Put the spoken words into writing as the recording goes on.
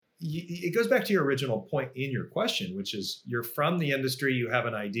it goes back to your original point in your question, which is you're from the industry, you have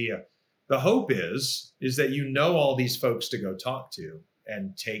an idea. The hope is that you know all these folks to go talk to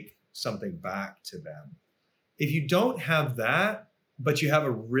and take something back to them. If you don't have that, but you have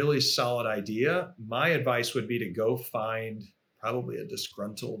a really solid idea, my advice would be to go find probably a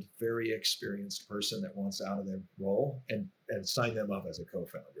disgruntled, very experienced person that wants out of their role and sign them up as a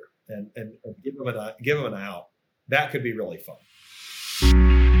co-founder and give them an out. That could be really fun.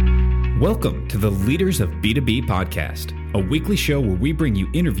 Welcome to the Leaders of B2B podcast, a weekly show where we bring you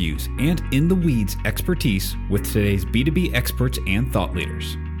interviews and in-the-weeds expertise with today's B2B experts and thought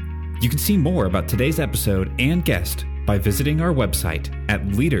leaders. You can see more about today's episode and guest by visiting our website at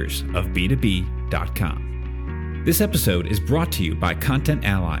leadersofb2b.com. This episode is brought to you by Content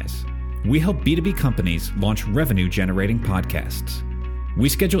Allies. We help B2B companies launch revenue-generating podcasts. We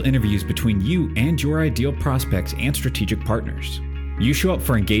schedule interviews between you and your ideal prospects and strategic partners. You show up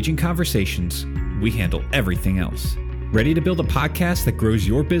for engaging conversations, we handle everything else. Ready to build a podcast that grows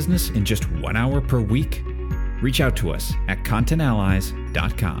your business in just 1 hour per week? Reach out to us at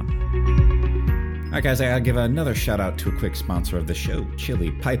contentallies.com. All right, guys, I gotta give another shout out to a quick sponsor of the show,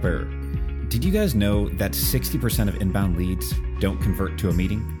 Chili Piper. Did you guys know that 60% of inbound leads don't convert to a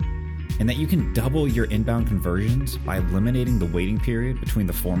meeting? And that you can double your inbound conversions by eliminating the waiting period between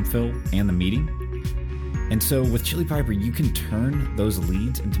the form fill and the meeting? And so with Chili Piper, you can turn those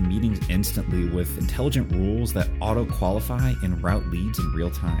leads into meetings instantly with intelligent rules that auto-qualify and route leads in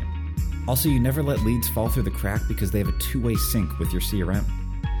real time. Also, you never let leads fall through the crack because they have a two-way sync with your CRM,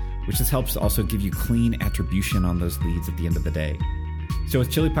 which just helps to also give you clean attribution on those leads at the end of the day. So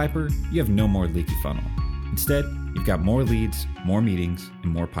with Chili Piper, you have no more leaky funnel. Instead, you've got more leads, more meetings,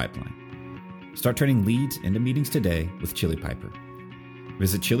 and more pipeline. Start turning leads into meetings today with Chili Piper.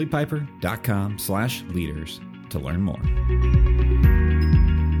 Visit chilipiper.com/leaders to learn more.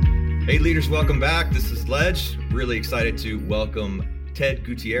 Hey leaders, welcome back. This is Ledge. Really excited to welcome Ted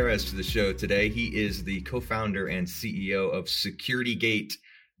Gutierrez to the show today. He is the co-founder and CEO of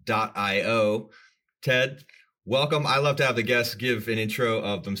SecurityGate.io. Ted, welcome. I love to have the guests give an intro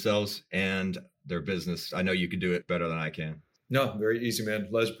of themselves and their business. I know you can do it better than I can. No, very easy, man.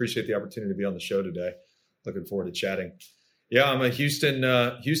 Les, appreciate the opportunity to be on the show today. Looking forward to chatting. Yeah, I'm a Houston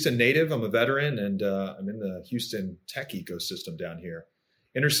native. I'm a veteran, and I'm in the Houston tech ecosystem down here.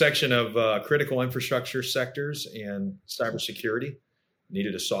 Intersection of critical infrastructure sectors and cybersecurity.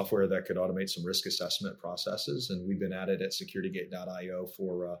 Needed a software that could automate some risk assessment processes, and we've been at it at SecurityGate.io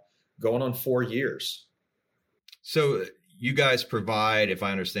for going on 4 years. So you guys provide, if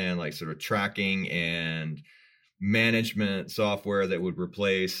I understand, like sort of tracking and management software that would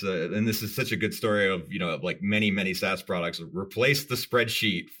replace, and this is such a good story of, of like many SaaS products, replace the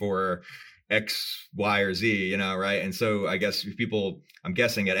spreadsheet for X, Y, or Z, right? And so I guess if people, I'm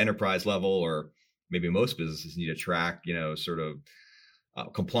guessing at enterprise level, or maybe most businesses need to track, sort of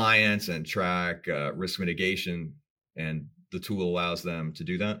compliance and track risk mitigation, and the tool allows them to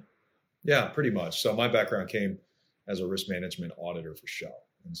do that? Yeah, pretty much. So my background came as a risk management auditor for Shell.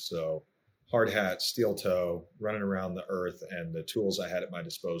 And so hard hat, steel toe, running around the earth, and the tools I had at my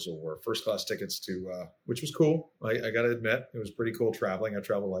disposal were first class tickets to, which was cool. I got to admit, it was pretty cool traveling. I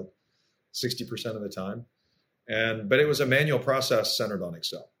traveled like 60% of the time. But it was a manual process centered on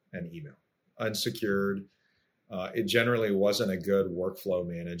Excel and email, unsecured. It generally wasn't a good workflow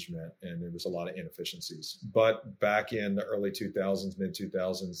management, and there was a lot of inefficiencies. But back in the early 2000s, mid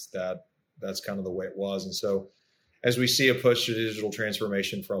 2000s, that's kind of the way it was. And so as we see a push to digital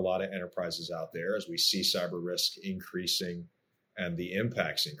transformation for a lot of enterprises out there, as we see cyber risk increasing and the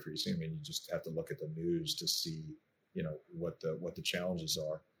impacts increasing, I mean, you just have to look at the news to see, what the challenges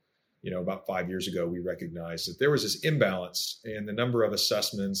are. About 5 years ago, we recognized that there was this imbalance in the number of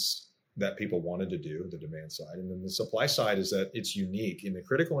assessments that people wanted to do, the demand side. And then the supply side is that it's unique. In the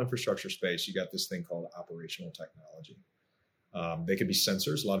critical infrastructure space, you got this thing called operational technology. They could be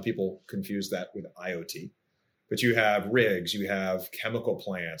sensors. A lot of people confuse that with IoT. But you have rigs, you have chemical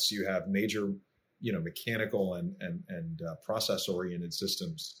plants, you have major, mechanical and process-oriented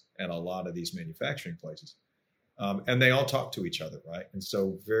systems at a lot of these manufacturing places. And they all talk to each other, right? And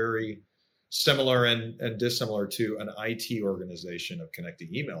so very similar and dissimilar to an IT organization of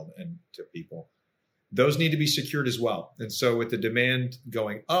connecting email and to people. Those need to be secured as well. And so with the demand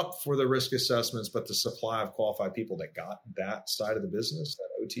going up for the risk assessments, but the supply of qualified people that got that side of the business, that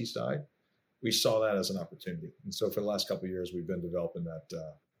OT side, we saw that as an opportunity. And so for the last couple of years, we've been developing that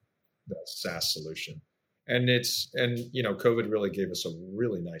SaaS solution. And COVID really gave us a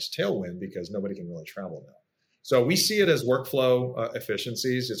really nice tailwind because nobody can really travel now. So we see it as workflow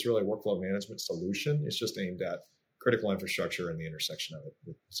efficiencies. It's really a workflow management solution. It's just aimed at critical infrastructure and the intersection of it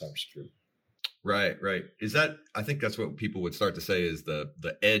with cybersecurity. Right. I think that's what people would start to say is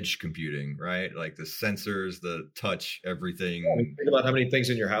the edge computing, right? Like the sensors, the touch, everything. Yeah, think about how many things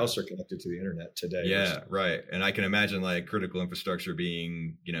in your house are connected to the internet today. Yeah, right. And I can imagine like critical infrastructure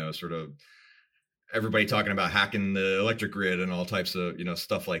being, sort of everybody talking about hacking the electric grid and all types of,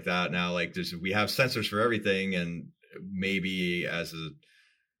 stuff like that. Now, like we have sensors for everything, and maybe as a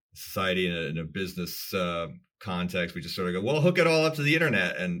society in a business context, we just sort of go, well, hook it all up to the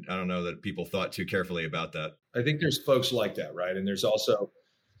internet. And I don't know that people thought too carefully about that. I think there's folks like that, right? And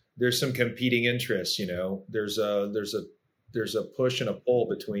there's some competing interests. There's a push and a pull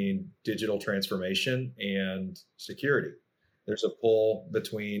between digital transformation and security. There's a pull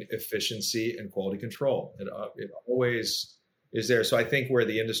between efficiency and quality control. It always is there. So I think where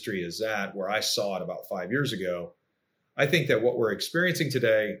the industry is at, where I saw it about 5 years ago, I think that what we're experiencing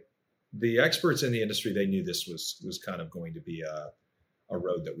today, the experts in the industry, they knew this was kind of going to be a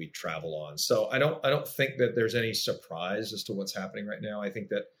road that we travel on. So I don't think that there's any surprise as to what's happening right now. I think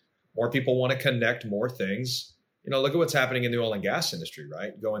that more people want to connect more things. Look at what's happening in the oil and gas industry,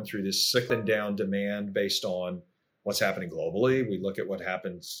 right? Going through this cycling down demand based on what's happening globally. We look at what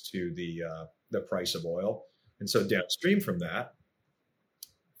happens to the price of oil. And so downstream from that,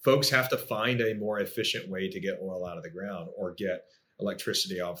 folks have to find a more efficient way to get oil out of the ground or get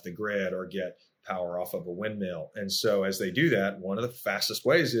electricity off the grid or get power off of a windmill. And so as they do that, one of the fastest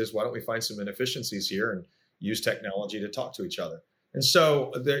ways is, why don't we find some inefficiencies here and use technology to talk to each other? And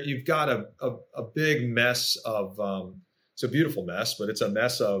so there, you've got a big mess of, it's a beautiful mess, but it's a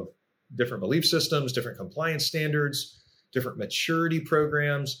mess of different belief systems, different compliance standards, different maturity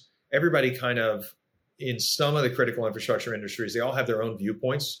programs. Everybody kind of, in some of the critical infrastructure industries, they all have their own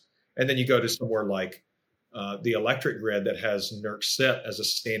viewpoints. And then you go to somewhere like the electric grid that has NERC CIP as a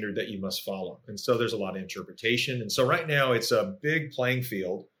standard that you must follow. And so there's a lot of interpretation. And so right now it's a big playing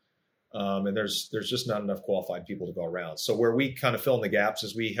field, and there's just not enough qualified people to go around. So where we kind of fill in the gaps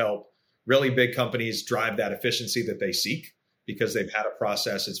is we help really big companies drive that efficiency that they seek, because they've had a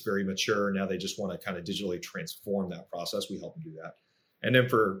process, it's very mature. Now they just want to kind of digitally transform that process. We help them do that. And then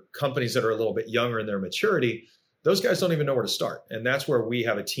for companies that are a little bit younger in their maturity, those guys don't even know where to start. And that's where we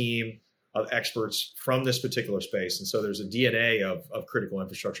have a team of experts from this particular space. And so there's a DNA of critical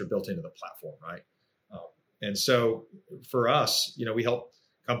infrastructure built into the platform, right? And so for us, we help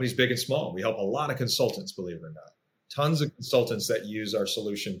companies big and small. We help a lot of consultants, believe it or not. Tons of consultants that use our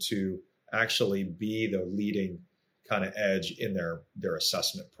solution to actually be the leading kind of edge in their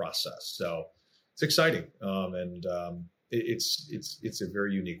assessment process. So it's exciting. It's a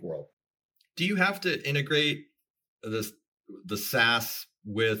very unique world. Do you have to integrate the SaaS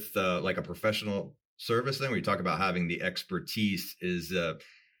with like a professional service then, where you talk about having the expertise? Do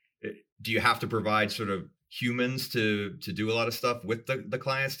you have to provide sort of humans to do a lot of stuff with the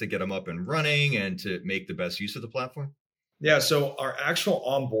clients to get them up and running and to make the best use of the platform? Yeah. So our actual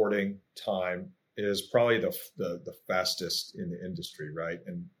onboarding time is probably the fastest in the industry, right?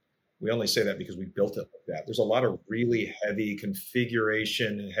 And we only say that because we built it like that. There's a lot of really heavy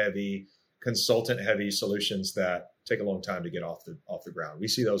configuration, heavy consultant heavy solutions that take a long time to get off the ground. We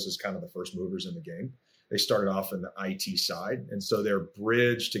see those as kind of the first movers in the game. They started off in the IT side, and so their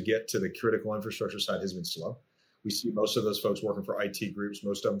bridge to get to the critical infrastructure side has been slow. We see most of those folks working for IT groups,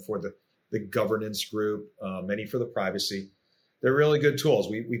 most of them for the governance group, many for the privacy. They're really good tools.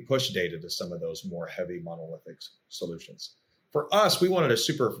 We push data to some of those more heavy monolithic solutions. For us, we wanted a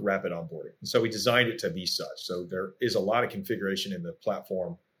super rapid onboarding, and so we designed it to be such. So there is a lot of configuration in the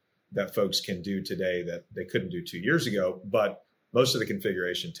platform that folks can do today that they couldn't do 2 years ago, but most of the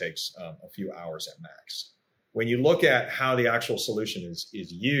configuration takes a few hours at max. When you look at how the actual solution is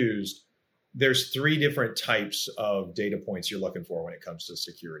used, there's 3 different types of data points you're looking for when it comes to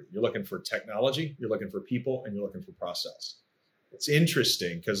security. You're looking for technology, you're looking for people, and you're looking for process. It's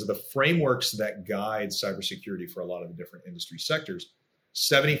interesting because of the frameworks that guide cybersecurity for a lot of the different industry sectors.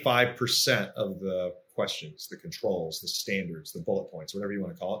 75% of the questions, the controls, the standards, the bullet points, whatever you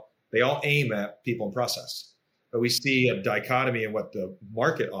want to call it, they all aim at people and process. But we see a dichotomy in what the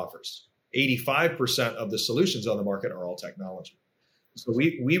market offers. 85% of the solutions on the market are all technology. So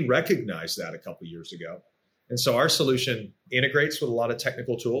we recognized that a couple of years ago. And so our solution integrates with a lot of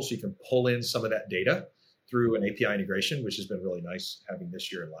technical tools. You can pull in some of that data through an API integration, which has been really nice having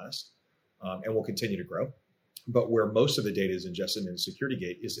this year and last, and will continue to grow. But where most of the data is ingested in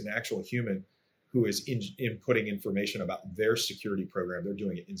SecurityGate is an actual human who is inputting information about their security program. They're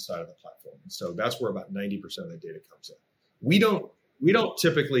doing it inside of the platform. And so that's where about 90% of the data comes in. We don't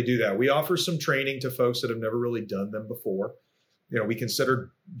typically do that. We offer some training to folks that have never really done them before. we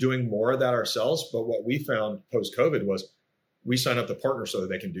considered doing more of that ourselves. But what we found post-COVID was we sign up the partner so that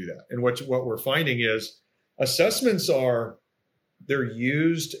they can do that. And what we're finding is assessments they're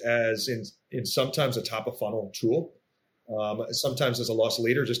used as in sometimes a top of funnel tool. Sometimes as a loss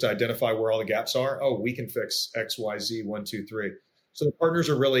leader, just to identify where all the gaps are. Oh, we can fix X, Y, Z, 1, 2, 3. So the partners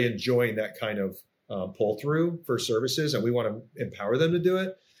are really enjoying that kind of pull through for services, and we want to empower them to do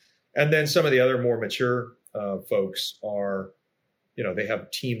it. And then some of the other more mature folks are, they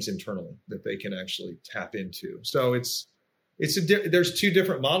have teams internally that they can actually tap into. So there's two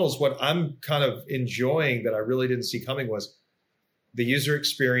different models. What I'm kind of enjoying that I really didn't see coming was the user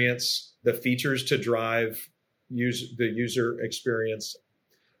experience, the features to drive the user experience.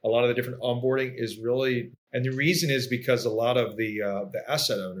 A lot of the different onboarding is really, and the reason is because a lot of the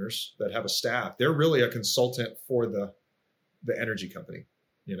asset owners that have a staff, they're really a consultant for the energy company,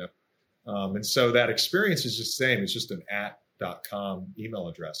 and so that experience is just the same. It's just an @.com email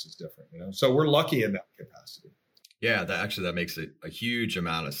address is different, So we're lucky in that capacity. Yeah, that makes a huge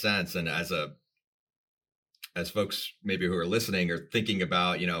amount of sense. And as folks maybe who are listening are thinking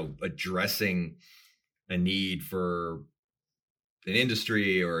about, addressing a need for an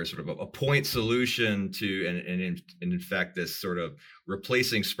industry or sort of a point solution to, and in fact, this sort of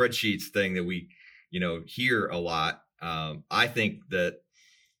replacing spreadsheets thing that we, hear a lot. I think that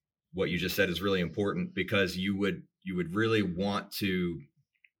what you just said is really important, because you would really want to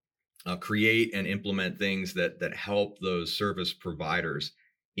create and implement things that help those service providers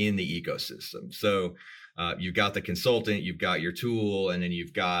in the ecosystem. So you've got the consultant, you've got your tool, and then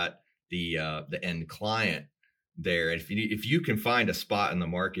you've got the end client there. And if you can find a spot in the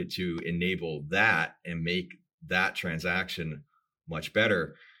market to enable that and make that transaction much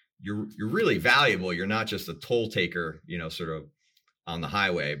better, you're really valuable. You're not just a toll taker, sort of on the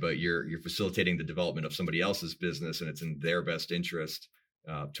highway, but you're facilitating the development of somebody else's business, and it's in their best interest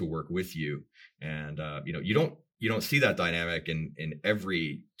to work with you. And you don't see that dynamic in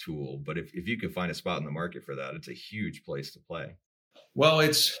every tool, but if you can find a spot in the market for that, it's a huge place to play. Well,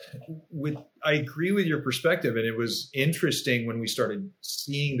 I agree with your perspective, and it was interesting when we started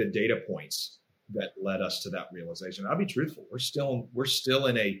seeing the data points that led us to that realization. I'll be truthful. We're still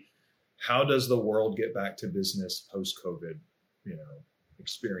in a, how does the world get back to business post-COVID,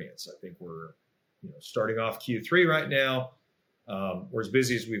 experience. I think we're, starting off Q3 right now. We're as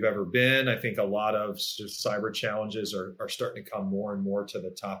busy as we've ever been. I think a lot of cyber challenges are starting to come more and more to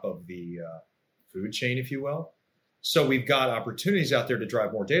the top of the food chain, if you will. So we've got opportunities out there to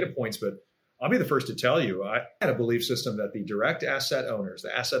drive more data points, but I'll be the first to tell you, I had a belief system that the direct asset owners,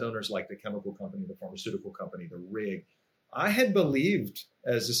 the asset owners like the chemical company, the pharmaceutical company, the rig, I had believed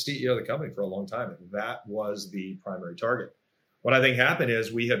as the CEO of the company for a long time that was the primary target. What I think happened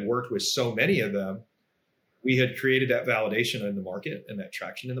is we had worked with so many of them, we had created that validation in the market and that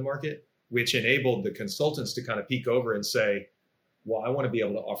traction in the market, which enabled the consultants to kind of peek over and say, well, I want to be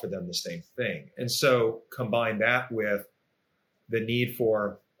able to offer them the same thing. And so combine that with the need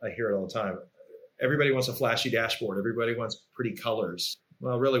for, I hear it all the time, everybody wants a flashy dashboard. Everybody wants pretty colors.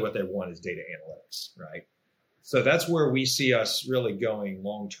 Well, really what they want is data analytics, right? So that's where we see us really going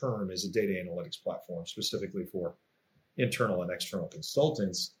long-term as a data analytics platform, specifically for internal and external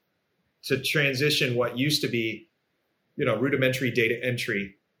consultants, to transition what used to be, rudimentary data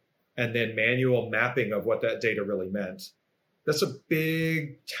entry and then manual mapping of what that data really meant. That's a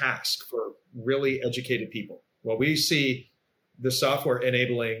big task for really educated people. Well, we see the software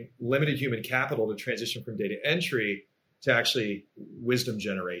enabling limited human capital to transition from data entry to actually wisdom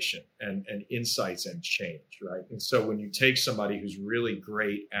generation and insights and change, right? And so when you take somebody who's really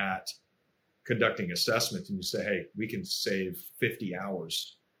great at conducting assessment and you say, hey, we can save 50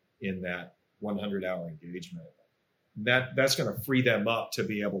 hours in that 100-hour engagement, that's going to free them up to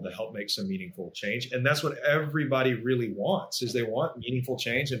be able to help make some meaningful change. And that's what everybody really wants, is they want meaningful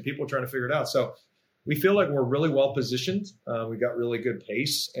change, and people are trying to figure it out. So we feel like we're really well positioned. We got really good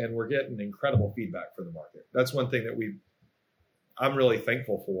pace, and we're getting incredible feedback from the market. That's one thing that I'm really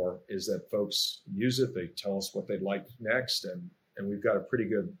thankful for, is that folks use it. They tell us what they'd like next. And we've got a pretty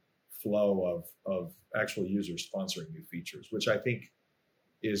good flow of actual users sponsoring new features, which I think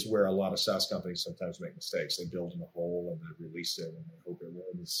is where a lot of SaaS companies sometimes make mistakes. They build in a hole and they release it and they hope it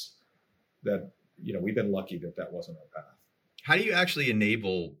wins. That, we've been lucky that wasn't our path. How do you actually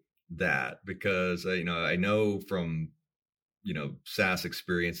enable that? Because, I know from, SaaS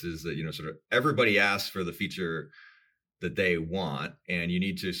experiences that, sort of everybody asks for the feature that they want, and you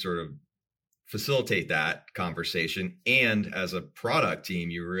need to sort of facilitate that conversation. And as a product team,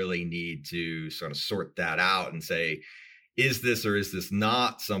 you really need to sort of sort that out and say, is this or is this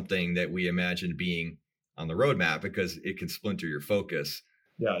not something that we imagine being on the roadmap, because it can splinter your focus,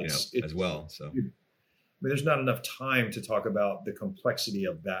 as well. So, I mean, there's not enough time to talk about the complexity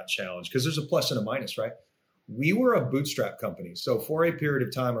of that challenge, because there's a plus and a minus, right? We were a bootstrap company. So for a period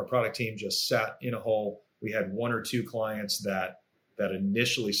of time, our product team just sat in a hole. We had one or two clients that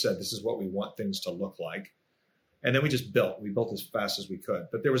initially said, this is what we want things to look like. And then we just built. We built as fast as we could.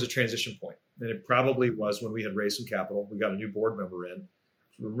 But there was a transition point. And it probably was when we had raised some capital. We got a new board member in.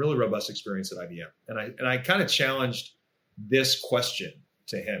 A really robust experience at IBM. And I kind of challenged this question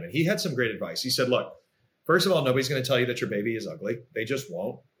to him. And he had some great advice. He said, look, first of all, nobody's going to tell you that your baby is ugly. They just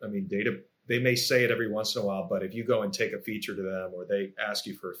won't. I mean, they may say it every once in a while, but if you go and take a feature to them or they ask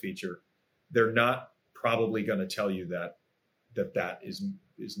you for a feature, they're not probably going to tell you that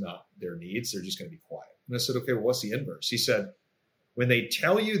is not their needs. They're just going to be quiet. And I said, okay, well, what's the inverse? He said, when they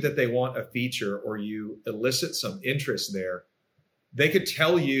tell you that they want a feature or you elicit some interest there, they could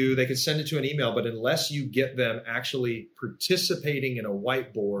tell you, they could send it to an email, but unless you get them actually participating in a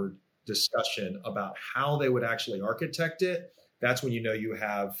whiteboard discussion about how they would actually architect it, that's when you know you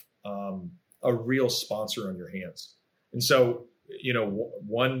have a real sponsor on your hands. And so,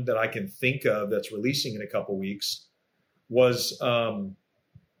 one that I can think of that's releasing in a couple weeks was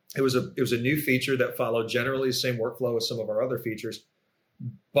it was a new feature that followed generally the same workflow as some of our other features,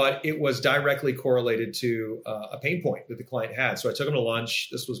 but it was directly correlated to a pain point that the client had. So I took him to lunch.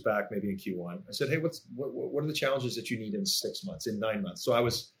 This was back maybe in Q1. I said, hey, what are the challenges that you need in 6 months, in 9 months? So I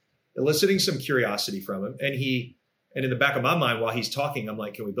was eliciting some curiosity from him, and in the back of my mind while he's talking, I'm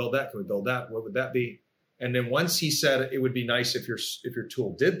like, can we build that? Can we build that? What would that be? And then once he said it would be nice if your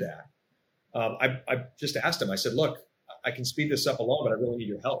tool did that, I just asked him. I said, look, I can speed this up along, but I really need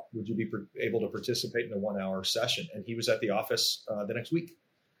your help. Would you be able to participate in a 1-hour session? And he was at the office the next week.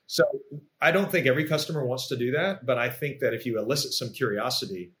 So I don't think every customer wants to do that, but I think that if you elicit some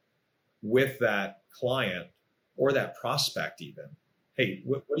curiosity with that client or that prospect even, hey,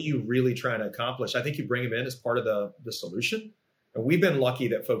 what are you really trying to accomplish? I think you bring them in as part of the solution. And we've been lucky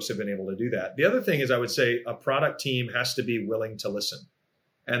that folks have been able to do that. The other thing is, I would say a product team has to be willing to listen.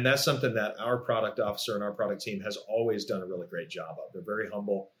 And that's something that our product officer and our product team has always done a really great job of. They're very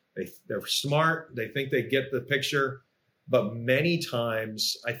humble. They're smart. They think they get the picture. But many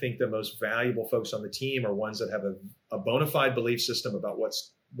times, I think the most valuable folks on the team are ones that have a bona fide belief system about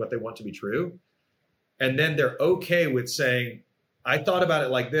what they want to be true. And then they're okay with saying, I thought about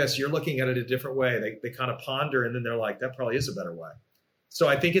it like this. You're looking at it a different way. They kind of ponder, and then they're like, that probably is a better way. So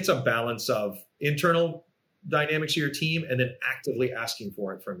I think it's a balance of internal dynamics of your team and then actively asking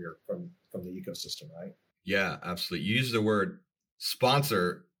for it from the ecosystem, right? Yeah, absolutely. You use the word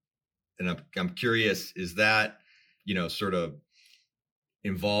sponsor, and I'm curious, is that, sort of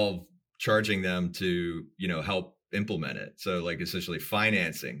involve charging them to, help implement it? So like essentially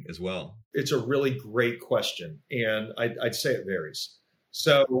financing as well. It's a really great question. And I'd say it varies.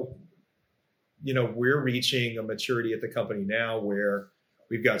 So, we're reaching a maturity at the company now where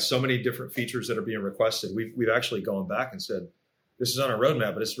we've got so many different features that are being requested. We've actually gone back and said, this is on our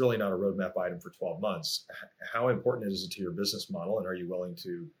roadmap, but it's really not a roadmap item for 12 months. How important is it to your business model? And are you willing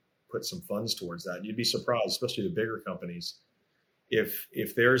to put some funds towards that? You'd be surprised, especially the bigger companies, if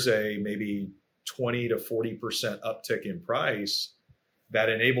there's a maybe 20 to 40% uptick in price that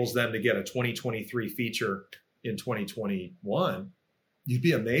enables them to get a 2023 feature in 2021, you'd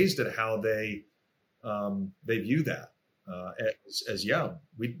be amazed at how they view that as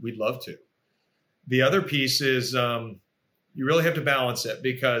we'd love to. The other piece is you really have to balance it,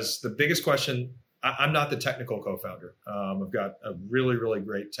 because the biggest question, I'm not the technical co-founder. I've got a really, really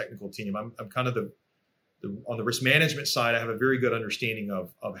great technical team. I'm kind of on the risk management side. I have a very good understanding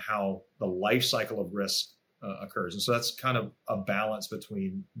of how the life cycle of risk occurs. And so that's kind of a balance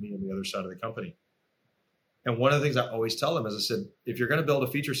between me and the other side of the company. And one of the things I always tell them is, I said, if you're going to build a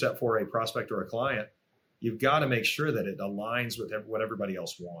feature set for a prospect or a client, you've got to make sure that it aligns with what everybody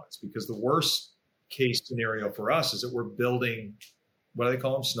else wants. Because the worst case scenario for us is that we're building, what do they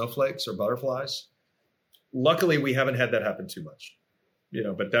call them? Snowflakes or butterflies. Luckily, we haven't had that happen too much,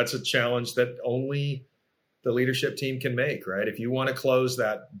 but that's a challenge that only the leadership team can make, right? If you want to close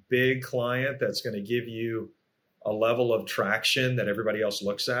that big client that's going to give you a level of traction that everybody else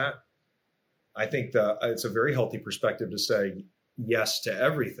looks at, I think it's a very healthy perspective to say yes to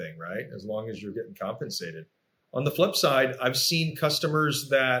everything, right? As long as you're getting compensated. On the flip side, I've seen customers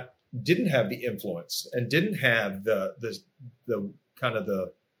that didn't have the influence and didn't have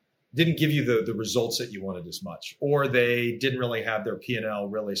didn't give you the results that you wanted as much, or they didn't really have their P&L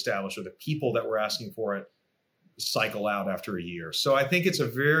really established, or the people that were asking for it cycle out after a year. So I think it's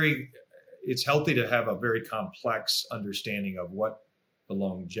healthy to have a very complex understanding of what the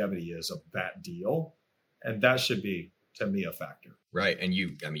longevity is of that deal. And that should be, to me, a factor. Right. And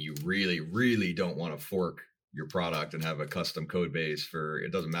you really, really don't want to fork your product and have a custom code base for,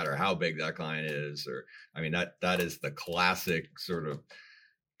 it doesn't matter how big that client is, or, that is the classic sort of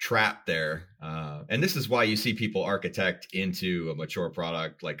trap there. And this is why you see people architect into a mature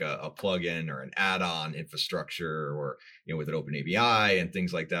product, like a plugin or an add-on infrastructure, or, with an open API and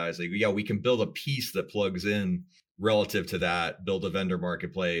things like that. It's like, yeah, we can build a piece that plugs in relative to that, build a vendor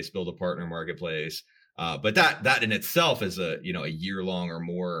marketplace, build a partner marketplace. But that in itself is a year-long or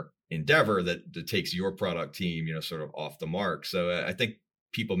more endeavor that takes your product team, sort of off the mark. So I think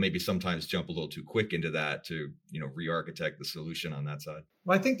people maybe sometimes jump a little too quick into that to, re-architect the solution on that side.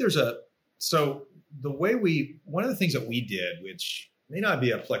 Well, I think one of the things that we did, which may not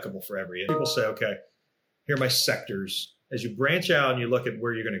be applicable for people say, okay, here are my sectors. As you branch out and you look at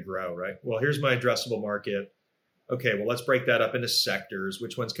where you're going to grow, right? Well, here's my addressable market. Okay, well, let's break that up into sectors.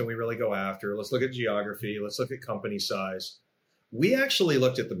 Which ones can we really go after? Let's look at geography. Let's look at company size. We actually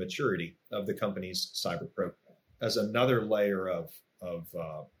looked at the maturity of the company's cyber program as another layer of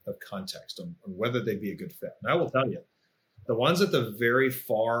context on whether they'd be a good fit. And I will tell you, the ones at the very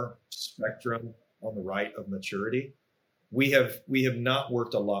far spectrum on the right of maturity, we have not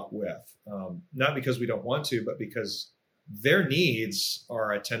worked a lot with, not because we don't want to, but because their needs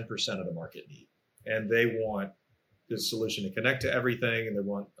are at 10% of the market need, and they want the solution to connect to everything, and they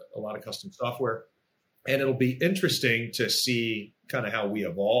want a lot of custom software. And it'll be interesting to see kind of how we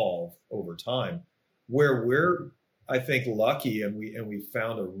evolve over time. Where we're, I think, lucky and we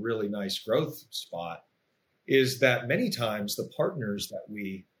found a really nice growth spot is that many times the partners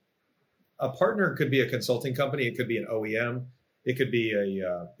a partner could be a consulting company, it could be an OEM, it could be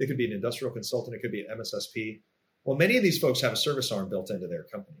an industrial consultant, it could be an MSSP. Well, many of these folks have a service arm built into their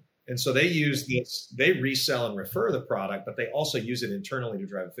company. And so they use this, they resell and refer the product, but they also use it internally to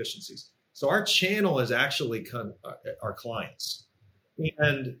drive efficiencies. So our channel is actually our clients.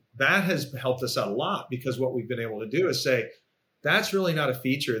 And that has helped us out a lot, because what we've been able to do is say, that's really not a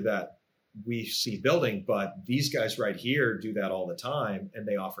feature that we see building, but these guys right here do that all the time, and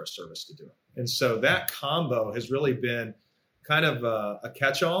they offer a service to do it. And so that combo has really been kind of a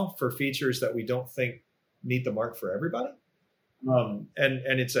catch-all for features that we don't think meet the mark for everybody.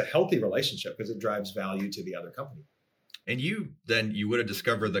 And it's a healthy relationship because it drives value to the other company. And you would have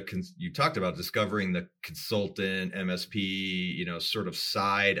discovered you talked about discovering the consultant MSP, sort of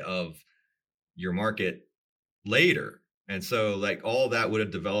side of your market later. And so like all that would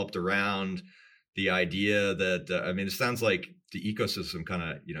have developed around the idea that, it sounds like the ecosystem kind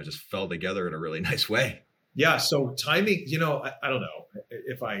of, just fell together in a really nice way. Yeah. So timing, I don't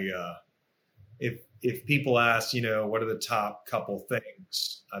know if people ask, what are the top couple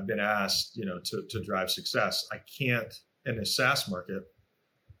things I've been asked, to drive success, I can't. In a SaaS market,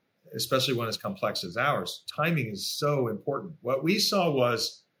 especially one as complex as ours, timing is so important. What we saw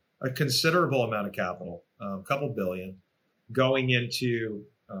was a considerable amount of capital, a couple billion, going into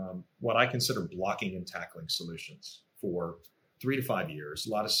what I consider blocking and tackling solutions for 3 to 5 years, a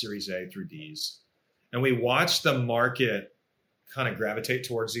lot of Series A through Ds. And we watched the market kind of gravitate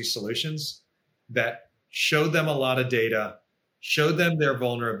towards these solutions that showed them a lot of data, showed them their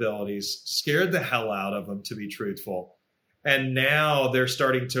vulnerabilities, scared the hell out of them, to be truthful. And now they're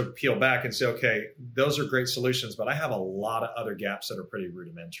starting to peel back and say, okay, those are great solutions, but I have a lot of other gaps that are pretty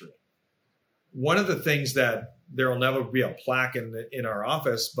rudimentary. One of the things that there will never be a plaque in our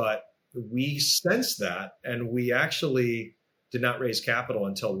office, but we sensed that, and we actually did not raise capital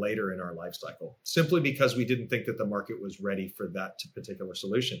until later in our life cycle, simply because we didn't think that the market was ready for that particular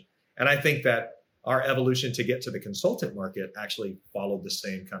solution. And I think that our evolution to get to the consultant market actually followed the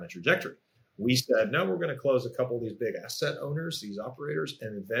same kind of trajectory. We said, no, we're going to close a couple of these big asset owners, these operators,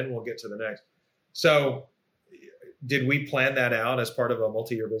 and then we'll get to the next. So did we plan that out as part of a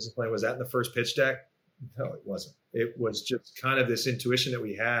multi-year business plan? Was that in the first pitch deck? No, it wasn't. It was just kind of this intuition that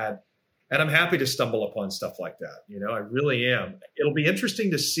we had. And I'm happy to stumble upon stuff like that. I really am. It'll be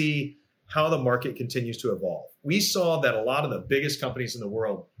interesting to see how the market continues to evolve. We saw that a lot of the biggest companies in the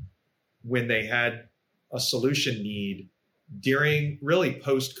world, when they had a solution need during really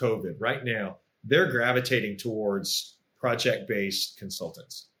post-COVID, right now, they're gravitating towards project-based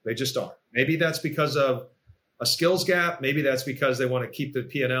consultants. They just are. Maybe that's because of a skills gap. Maybe that's because they want to keep the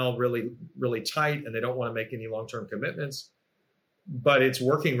P&L really, really tight and they don't want to make any long-term commitments. But it's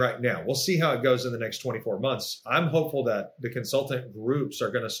working right now. We'll see how it goes in the next 24 months. I'm hopeful that the consultant groups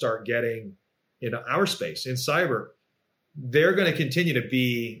are going to start getting in our space, in cyber. They're going to continue to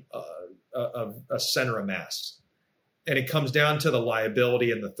be a center of mass. And it comes down to the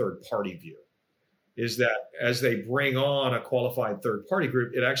liability and the third party view, is that as they bring on a qualified third party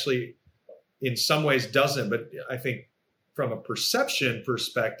group, it actually in some ways doesn't, but I think from a perception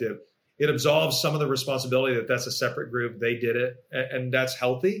perspective, it absolves some of the responsibility that that's a separate group. They did it, and that's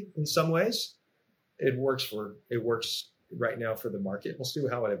healthy in some ways. It works right now for the market. We'll see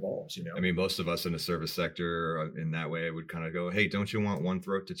how it evolves. I mean, most of us in the service sector in that way would kind of go, hey, don't you want one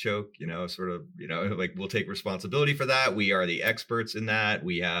throat to choke? Sort of, like we'll take responsibility for that. We are the experts in that.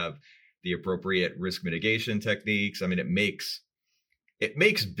 We have the appropriate risk mitigation techniques. I mean, it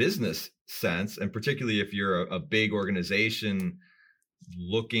makes business sense. And particularly if you're a big organization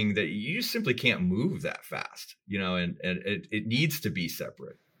looking that you just simply can't move that fast, and it needs to be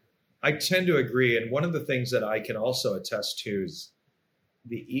separate. I tend to agree. And one of the things that I can also attest to is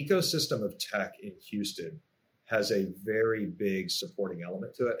the ecosystem of tech in Houston has a very big supporting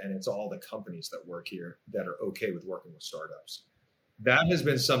element to it. And it's all the companies that work here that are okay with working with startups. That has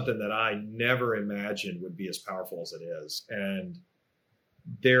been something that I never imagined would be as powerful as it is. And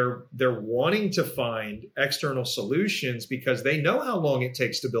they're wanting to find external solutions because they know how long it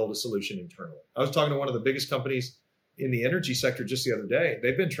takes to build a solution internally. I was talking to one of the biggest companies in the energy sector just the other day.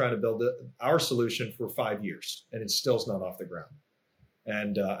 They've been trying to build our solution for 5 years, and it still's not off the ground.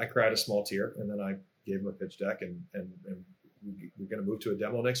 And I cried a small tear, and then I gave them a pitch deck, and we're going to move to a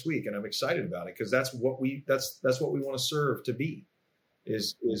demo next week, and I'm excited about it because that's what we want to serve to be,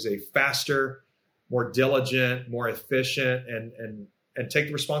 is a faster, more diligent, more efficient, and take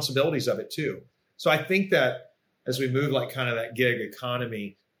the responsibilities of it too. So I think that as we move like kind of that gig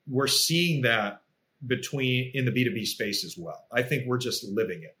economy, we're seeing that in the B2B space as well. I think we're just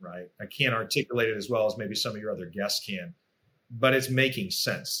living it, right? I can't articulate it as well as maybe some of your other guests can, but it's making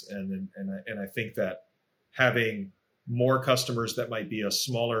sense. And I think that having more customers that might be a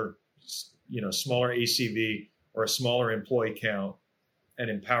smaller ACV or a smaller employee count and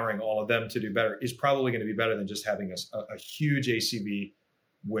empowering all of them to do better is probably going to be better than just having a huge ACV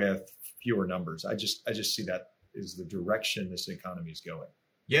with fewer numbers. I just see that is the direction this economy is going.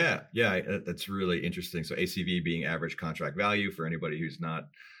 Yeah, that's really interesting. So ACV being average contract value for anybody who's not,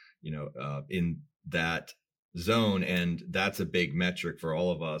 in that zone. And that's a big metric for all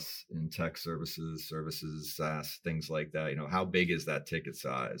of us in tech services, SaaS, things like that. How big is that ticket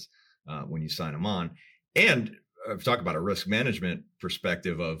size when you sign them on? And I've talked about a risk management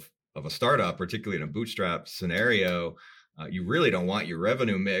perspective of a startup, particularly in a bootstrap scenario. You really don't want your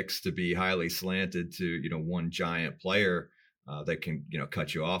revenue mix to be highly slanted to, one giant player that can,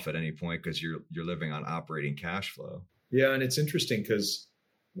 cut you off at any point because you're living on operating cash flow. Yeah. And it's interesting because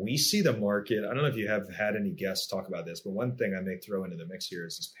we see the market. I don't know if you have had any guests talk about this, but one thing I may throw into the mix here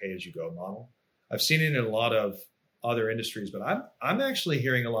is this pay-as-you-go model. I've seen it in a lot of other industries, but I'm actually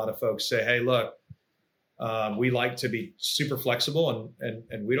hearing a lot of folks say, hey, look, we like to be super flexible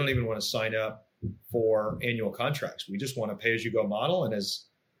and we don't even want to sign up for annual contracts. We just want a pay-as-you-go model. And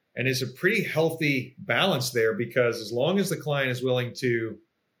it's a pretty healthy balance there because as long as the client is willing to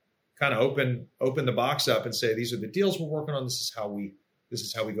kind of open the box up and say, these are the deals we're working on. This is how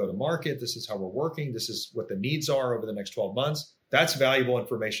we go to market. This is how we're working. This is what the needs are over the next 12 months. That's valuable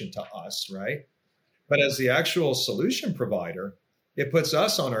information to us, right? But as the actual solution provider, it puts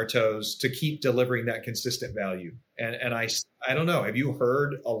us on our toes to keep delivering that consistent value. And I don't know, have you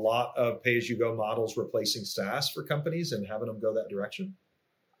heard a lot of pay-as-you-go models replacing SaaS for companies and having them go that direction?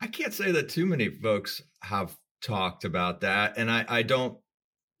 I can't say that too many folks have talked about that. And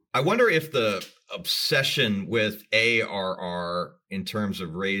I wonder if the obsession with ARR in terms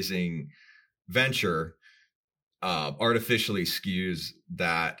of raising venture artificially skews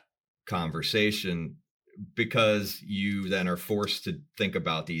that conversation, because you then are forced to think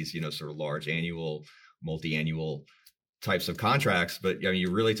about these, sort of large annual, multi-annual types of contracts. But I mean,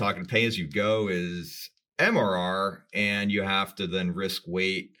 you're really talking pay as you go is MRR, and you have to then risk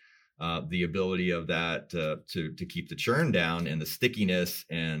weight the ability of that to keep the churn down and the stickiness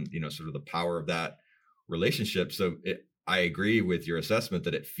and sort of the power of that relationship. So I agree with your assessment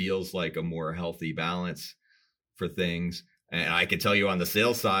that it feels like a more healthy balance for things. And I can tell you on the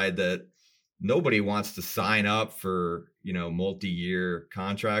sales side that nobody wants to sign up for multi-year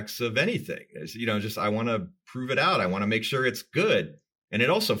contracts of anything. It's, I want to prove it out. I want to make sure it's good. And it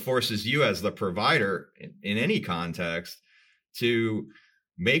also forces you as the provider in any context to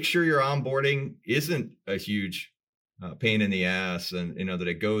make sure your onboarding isn't a huge pain in the ass, and that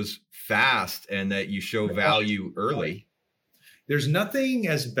it goes fast and that you show value early. There's nothing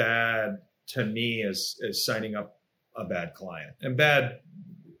as bad to me as signing up a bad client. And bad,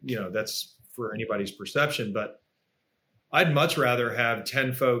 that's for anybody's perception, but I'd much rather have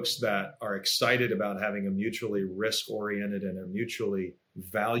 10 folks that are excited about having a mutually risk-oriented and a mutually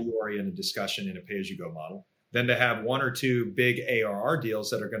value-oriented discussion in a pay-as-you-go model than to have one or two big ARR deals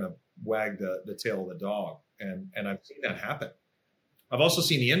that are going to wag the tail of the dog. And I've seen that happen. I've also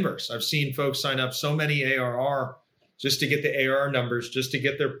seen the inverse. I've seen folks sign up so many ARR just to get the ARR numbers, just to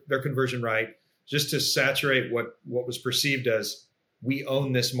get their conversion right, just to saturate what was perceived as we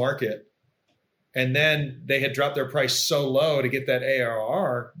own this market. And then they had dropped their price so low to get that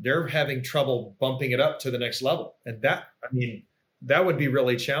ARR, they're having trouble bumping it up to the next level. And that would be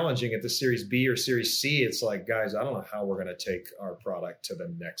really challenging at the Series B or Series C. It's like, guys, I don't know how we're going to take our product to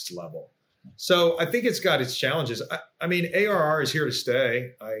the next level. So I think it's got its challenges. I mean, ARR is here to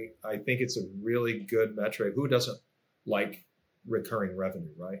stay. I think it's a really good metric. Who doesn't like recurring revenue,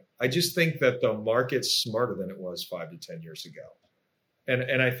 right? I just think that the market's smarter than it was 5 to 10 years ago.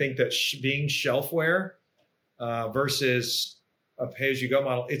 And I think that being shelfware versus a pay-as-you-go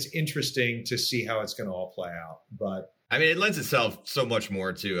model, it's interesting to see how it's going to all play out. But I mean, it lends itself so much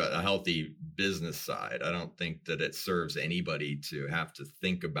more to a healthy business side. I don't think that it serves anybody to have to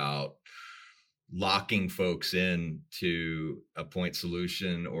think about locking folks in to a point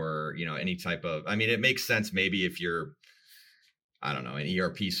solution or, any type of, I mean, it makes sense maybe if you're, I don't know, an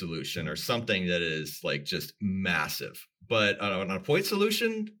ERP solution or something that is like just massive. But on a point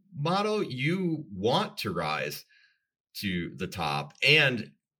solution model, you want to rise to the top,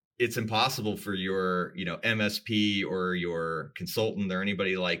 and it's impossible for your, MSP or your consultant or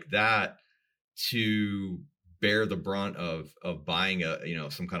anybody like that to bear the brunt of buying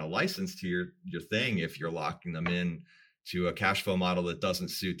some kind of license to your thing if you're locking them in to a cash flow model that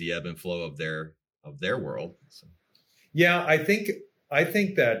doesn't suit the ebb and flow of their world. So. Yeah, I think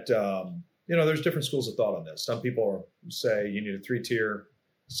that there's different schools of thought on this. Some people say you need a 3-tier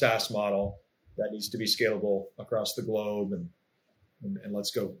SaaS model that needs to be scalable across the globe, and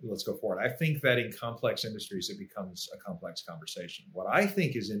let's go for it. I think that in complex industries, it becomes a complex conversation. What I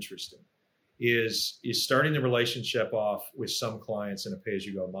think is interesting is starting the relationship off with some clients in a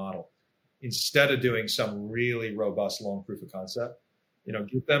pay-as-you-go model instead of doing some really robust long proof of concept.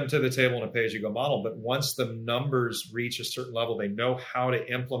 Get them to the table in a pay-as-you-go model. But once the numbers reach a certain level, they know how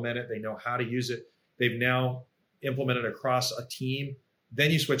to implement it. They know how to use it. They've now implemented across a team.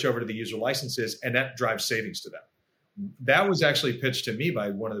 Then you switch over to the user licenses, and that drives savings to them. That was actually pitched to me by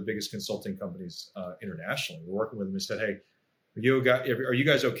one of the biggest consulting companies internationally. We're working with them and said, hey, are you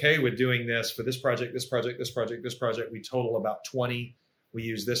guys okay with doing this for this project, this project, this project, this project? We total about 20. We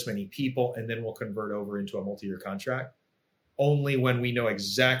use this many people, and then we'll convert over into a multi-year contract. Only when we know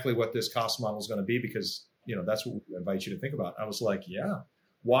exactly what this cost model is going to be, because that's what we invite you to think about. I was like, yeah.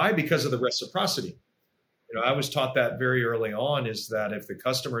 Why? Because of the reciprocity. I was taught that very early on, is that if the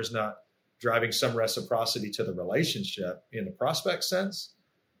customer is not driving some reciprocity to the relationship in the prospect sense,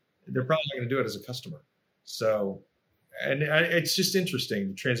 they're probably not going to do it as a customer. So, and it's just interesting,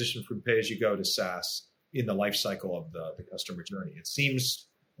 the transition from pay-as-you-go to SaaS in the life cycle of the customer journey. It seems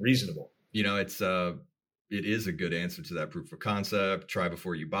reasonable. It is a good answer to that proof of concept, try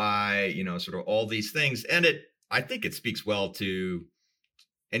before you buy, sort of all these things. And I think it speaks well to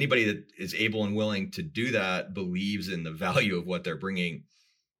anybody that is able and willing to do that, believes in the value of what they're bringing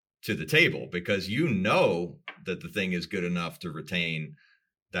to the table, because that the thing is good enough to retain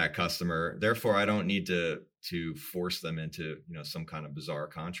that customer. Therefore, I don't need to force them into, some kind of bizarre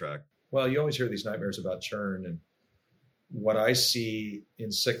contract. Well, you always hear these nightmares about churn, and what I see in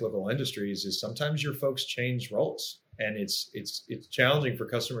cyclical industries is sometimes your folks change roles, and it's challenging for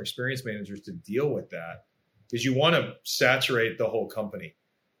customer experience managers to deal with that, because you want to saturate the whole company,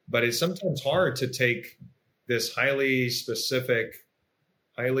 but it's sometimes hard to take this highly specific,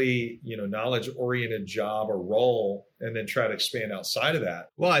 highly knowledge-oriented job or role and then try to expand outside of that.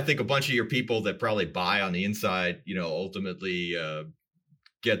 Well, I think a bunch of your people that probably buy on the inside, ultimately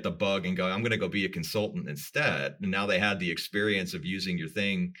get the bug and go, I'm going to go be a consultant instead. And now they had the experience of using your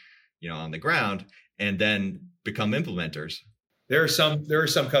thing, on the ground, and then become implementers. There are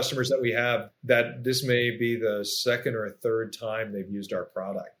some customers that we have that this may be the second or third time they've used our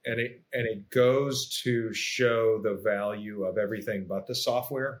product, and it goes to show the value of everything but the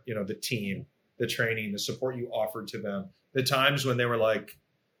software. The team, the training, the support you offered to them. The times when they were like,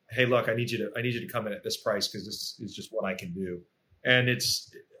 "Hey, look, I need you to come in at this price because this is just what I can do." And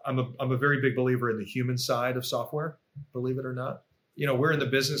I'm a very big believer in the human side of software, believe it or not. We're in the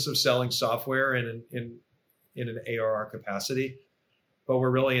business of selling software in an ARR capacity, but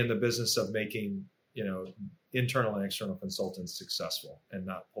we're really in the business of making, internal and external consultants successful and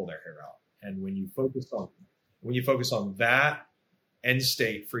not pull their hair out. And when you focus on that end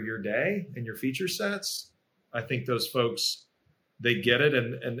state for your day and your feature sets, I think those folks, they get it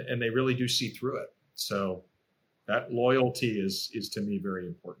and they really do see through it. So that loyalty is to me very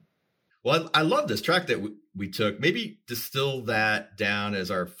important. Well, I love this track that we took. Maybe distill that down as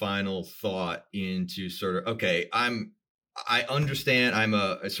our final thought into sort of, okay, I understand I'm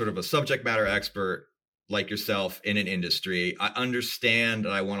a sort of a subject matter expert like yourself in an industry. I understand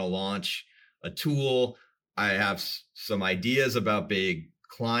that I want to launch a tool. I have some ideas about big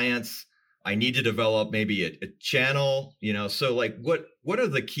clients. I need to develop maybe a channel, so like what are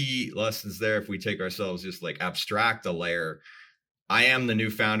the key lessons there if we take ourselves just like abstract a layer? I am the new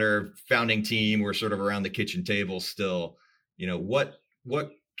founding team. We're sort of around the kitchen table still. What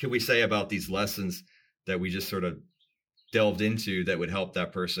can we say about these lessons that we just sort of delved into that would help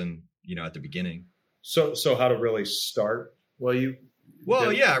that person, at the beginning? So how to really start?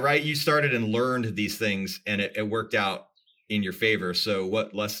 Yeah, right. You started and learned these things and it worked out in your favor. So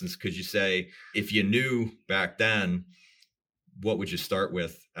what lessons could you say if you knew back then? What would you start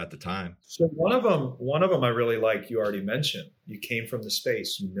with at the time? So one of them I really like, you already mentioned. You came from the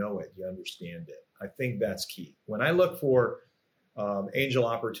space, you know it, you understand it. I think that's key. When I look for angel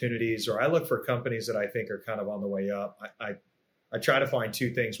opportunities, or I look for companies that I think are kind of on the way up, I try to find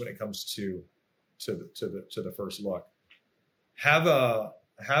two things when it comes to the first look. Have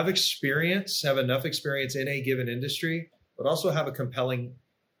enough experience in a given industry, but also have a compelling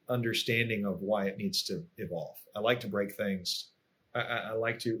understanding of why it needs to evolve. I like to break things. I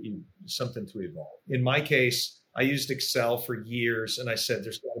like something to evolve. In my case, I used Excel for years and I said,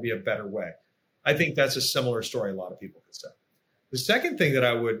 there's got to be a better way. I think that's a similar story a lot of people could say. The second thing that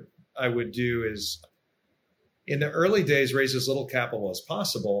I would do is, in the early days, raise as little capital as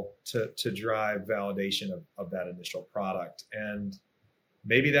possible to drive validation of that initial product. And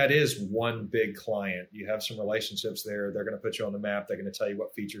maybe that is one big client. You have some relationships there. They're going to put you on the map. They're going to tell you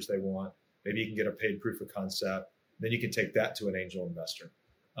what features they want. Maybe you can get a paid proof of concept. Then you can take that to an angel investor.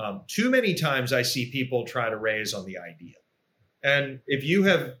 Too many times I see people try to raise on the idea. And if you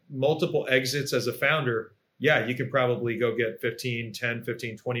have multiple exits as a founder, yeah, you can probably go get 10,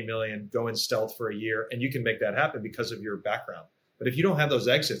 15, 20 million, go in stealth for a year, and you can make that happen because of your background. But if you don't have those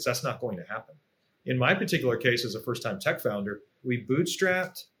exits, that's not going to happen. In my particular case, as a first-time tech founder, we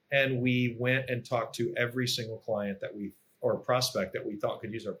bootstrapped and we went and talked to every single client or prospect that we thought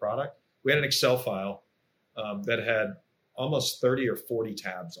could use our product. We had an Excel file that had almost 30 or 40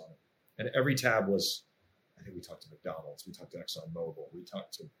 tabs on it. And every tab was, I think we talked to McDonald's, we talked to ExxonMobil, we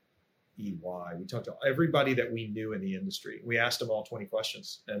talked to EY, we talked to everybody that we knew in the industry. We asked them all 20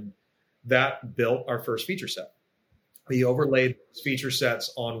 questions, and that built our first feature set. We overlaid feature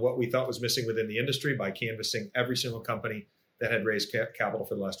sets on what we thought was missing within the industry by canvassing every single company that had raised capital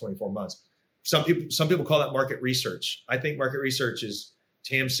for the last 24 months. Some people call that market research. I think market research is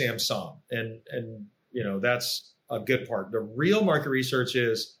Tam, Sam, Som. And that's a good part. The real market research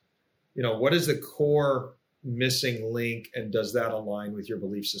is, what is the core missing link, and does that align with your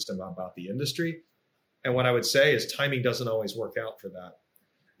belief system about the industry? And what I would say is timing doesn't always work out for that.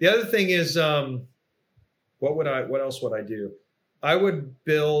 The other thing is, what else would I do? I would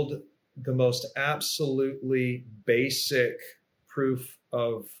build the most absolutely basic proof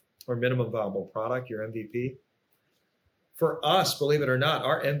of or minimum viable product, your MVP. For us, believe it or not,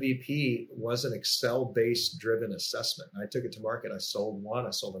 our MVP was an Excel-based driven assessment. I took it to market. I sold one,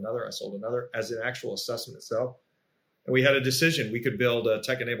 I sold another as an actual assessment itself. And we had a decision. We could build a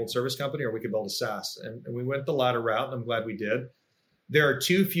tech-enabled service company, or we could build a SaaS. And we went the latter route, and I'm glad we did. There are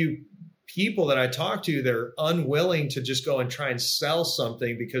too few people that I talk to that are unwilling to just go and try and sell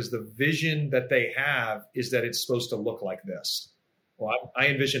something because the vision that they have is that it's supposed to look like this. Well, I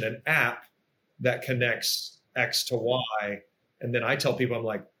envision an app that connects X to Y. And then I tell people, I'm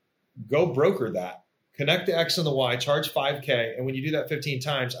like, go broker that, connect the X and the Y, charge $5,000. And when you do that 15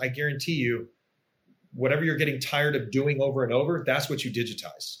 times, I guarantee you, whatever you're getting tired of doing over and over, that's what you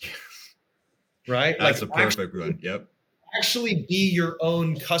digitize. Right? That's a perfect one. Yep. Actually be your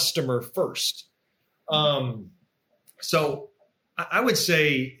own customer first. So I would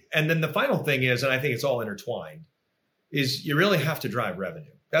say, and then the final thing is, and I think it's all intertwined, is you really have to drive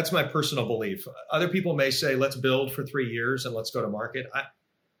revenue. That's my personal belief. Other people may say, let's build for 3 years and let's go to market.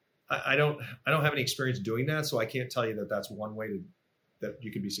 I don't have any experience doing that, so I can't tell you that that's one way that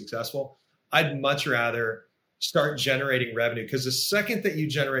you could be successful. I'd much rather start generating revenue, because the second that you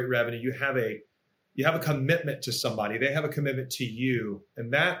generate revenue, you have a commitment to somebody. They have a commitment to you,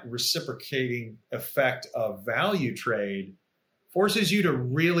 and that reciprocating effect of value trade forces you to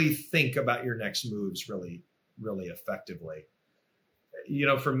really think about your next moves really, really effectively.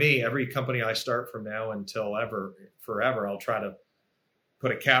 For me, every company I start from now until forever, I'll try to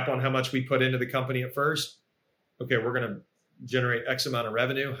put a cap on how much we put into the company at first. Okay, we're going to generate X amount of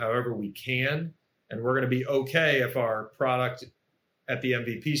revenue, however we can, and we're going to be okay if our product at the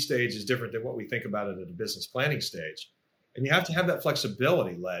MVP stage is different than what we think about it at the business planning stage. And you have to have that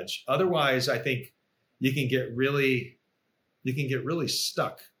flexibility, Ledge. Otherwise, I think you can get really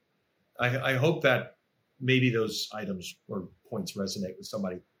stuck. I hope that maybe those items or points resonate with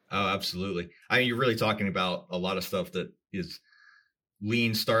somebody. Oh, absolutely. I mean, you're really talking about a lot of stuff that is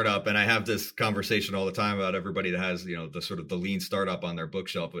lean startup. And I have this conversation all the time about everybody that has, the sort of the lean startup on their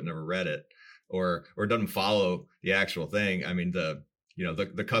bookshelf, but never read it or doesn't follow the actual thing. I mean, the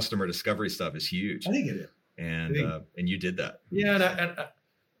customer discovery stuff is huge. I think it is. And you did that. Yeah.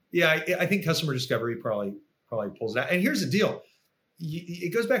 I think customer discovery probably pulls that. And here's the deal.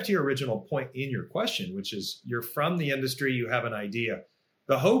 It goes back to your original point in your question, which is you're from the industry, you have an idea.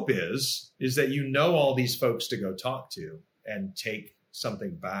 The hope is that you know all these folks to go talk to and take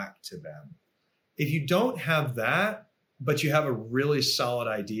something back to them. If you don't have that, but you have a really solid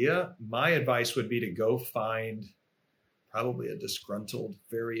idea, my advice would be to go find probably a disgruntled,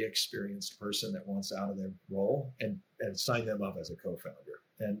 very experienced person that wants out of their role and sign them up as a co-founder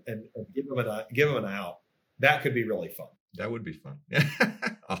and give them an out. That could be really fun. That would be fun.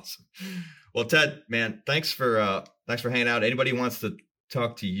 Awesome. Well, Ted, man, thanks for hanging out. Anybody wants to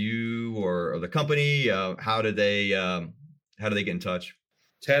talk to you or the company, how do they get in touch?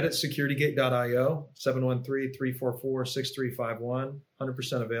 Ted at securitygate.io, 713-344-6351,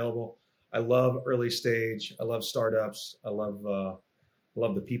 100% available. I love early stage. I love startups. I love the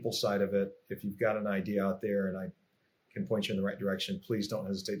people side of it. If you've got an idea out there and I can point you in the right direction, please don't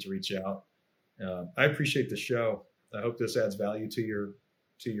hesitate to reach out. I appreciate the show. I hope this adds value to your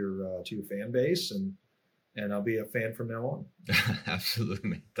fan base, and I'll be a fan from now on.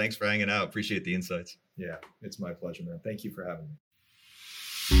 Absolutely. Thanks for hanging out. Appreciate the insights. Yeah, it's my pleasure, man. Thank you for having me.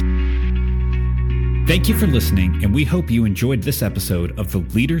 Thank you for listening, and we hope you enjoyed this episode of the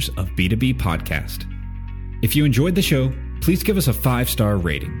Leaders of B2B podcast. If you enjoyed the show, please give us a 5-star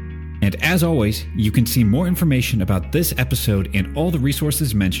rating. And as always, you can see more information about this episode and all the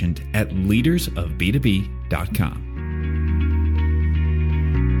resources mentioned at leadersofb2b.com.